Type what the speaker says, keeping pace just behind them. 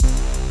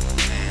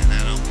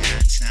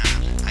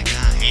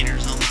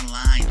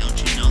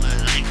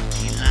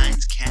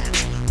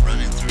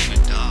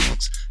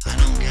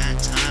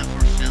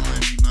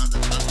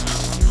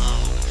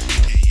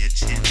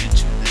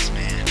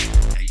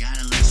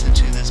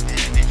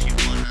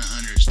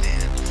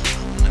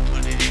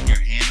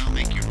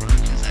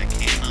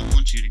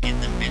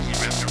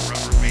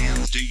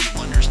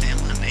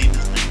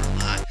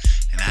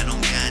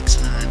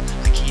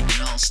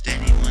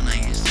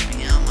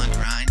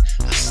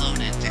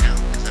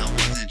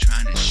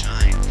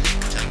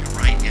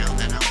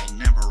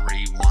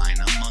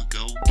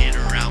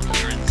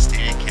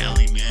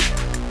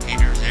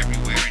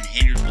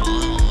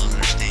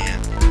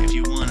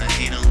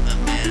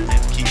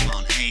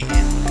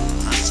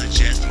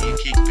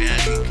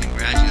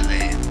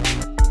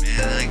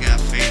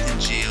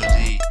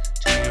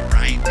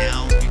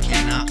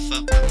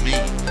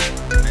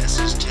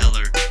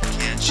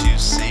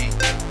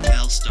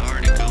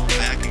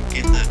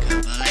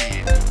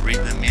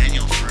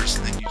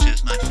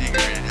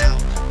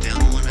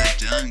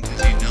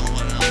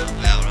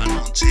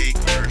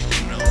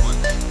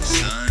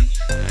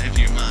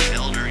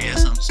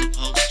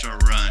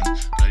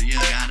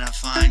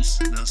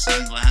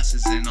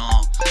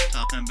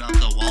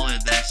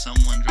that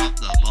someone dropped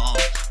the ball.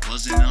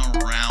 Wasn't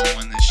around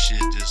when this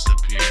shit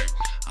disappeared.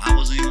 I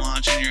wasn't even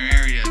watching your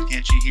area.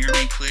 Can't you hear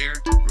me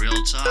clear? Real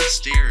talk,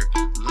 steer.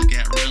 Look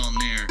at real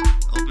near.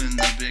 Open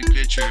the big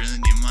picture,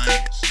 then you might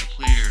get so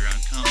clear.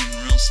 I'm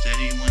coming real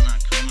steady when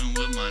I'm coming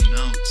with my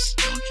notes.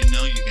 Don't you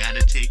know you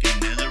gotta take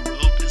another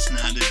rope? It's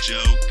not a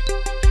joke.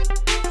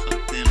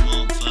 Fuck them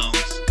old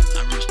folks.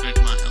 I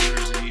respect my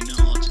elders, and you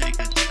know I'll take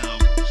a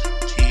toke.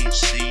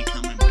 THC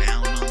coming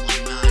down on my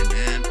mind,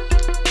 man.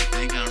 I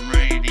think I'm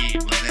ready,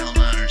 but they don't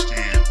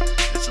understand.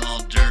 It's all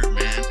dirt,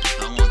 man.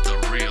 I want the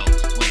real.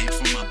 Waiting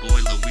for my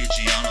boy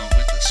Luigiano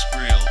with the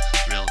skrill.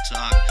 Real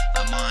talk,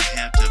 I might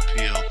have to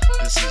peel.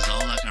 This is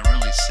all I can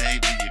really say,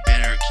 but you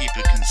better keep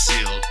it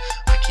concealed.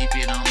 I keep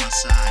it on my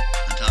side.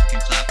 I'm talking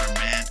clapper,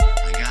 man.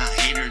 I got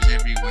haters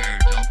everywhere.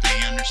 Don't they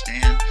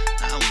understand?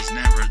 I was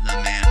never the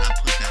man. I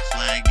put that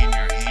flag in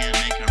your hand,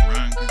 make 'em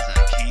run 'cause I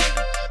can.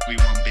 We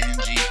want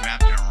Benjis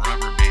wrapped in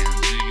rubber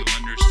bands. Do you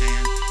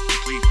understand?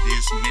 Complete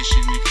this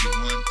mission if you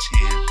want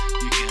 10.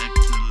 You got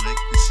to lick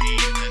the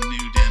seed in the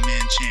new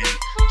dimension.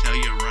 Tell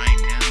you right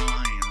now,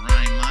 I ain't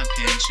writing my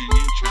pension.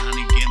 You trying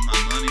to get my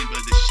money,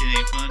 but this shit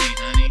ain't funny,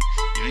 honey.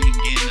 You ain't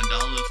getting a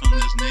dollar from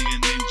this nigga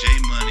named J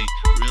Money.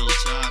 Real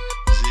talk,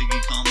 Ziggy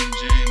call me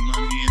J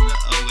Money in the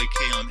OAK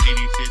on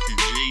 85th and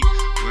G.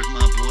 Where's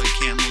my boy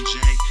Camel J?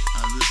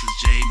 This is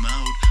J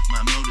mode.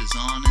 My mode is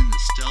on and the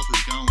stealth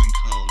is going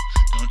cold.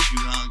 Don't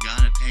you all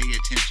gotta pay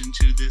attention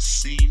to this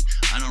scene?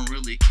 I don't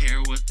really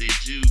care what they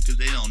do, 'cause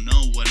they don't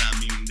know what I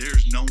mean.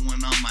 There's no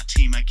one on my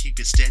team. I keep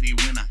it steady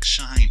when I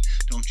shine.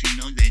 Don't you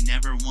know they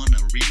never wanna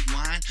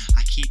rewind?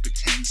 I keep it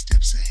 10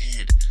 steps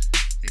ahead.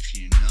 If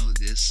you know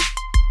this,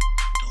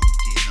 don't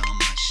get on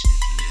my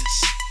shit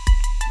list.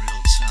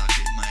 Real talk,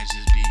 it might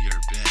just be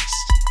your best.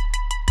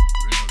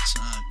 Real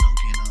talk, don't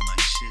get on my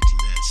shit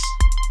list.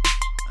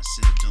 I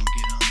said don't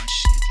get on my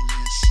shit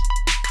list.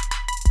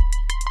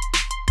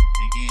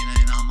 Again, I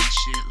ain't on my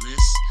shit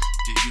list.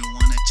 Do you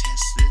wanna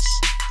test this?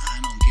 I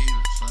don't give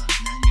a fuck,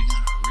 now you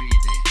gotta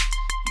read it.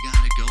 You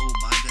gotta go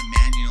by the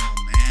manual,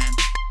 man.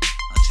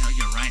 I'll tell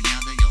you right now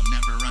that you'll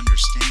never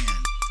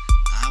understand.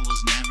 I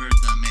was never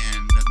the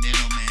man, the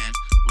middleman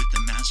with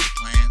the master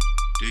plan.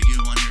 Do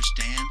you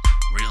understand?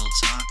 Real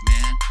talk,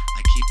 man.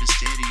 I keep it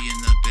steady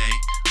in the bay.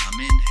 I'm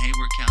in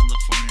Hayward,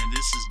 California.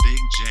 This is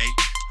Big J.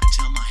 I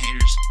tell my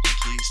haters to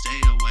please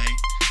stay away.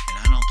 And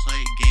I don't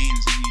play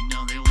games, and you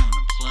know they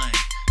wanna play.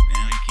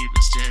 Man, I keep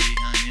it steady.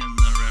 I am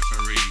the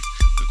referee,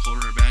 the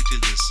quarterback to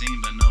the scene,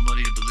 but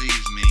nobody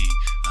believes me.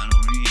 I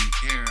don't even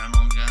care. I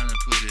don't gotta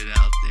put it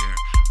out there.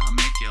 I'll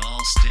make you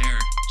all stare.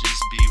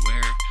 Just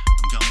beware.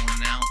 I'm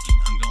going out and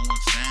I'm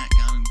going fat.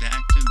 Going back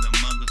to the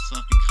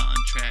motherfucking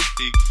contract.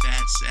 Big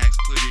fat sacks,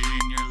 put it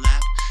in your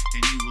lap,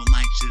 and you will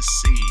might just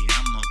see.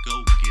 I'm a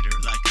go-getter.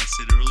 Like I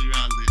said earlier,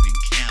 I live in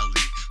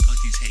Cali.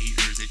 Fuck these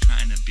haters, they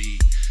trying to be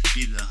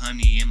the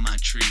honey in my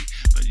tree.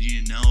 But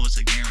you know it's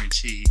a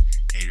guarantee.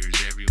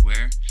 Haters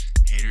everywhere.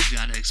 Haters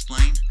gotta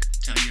explain.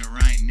 Tell you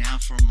right now,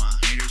 for my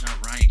haters, I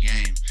write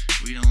game.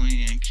 We don't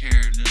even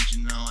care, don't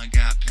you know I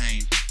got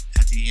pain.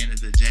 At the end of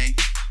the day,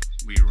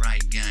 we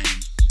write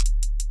game.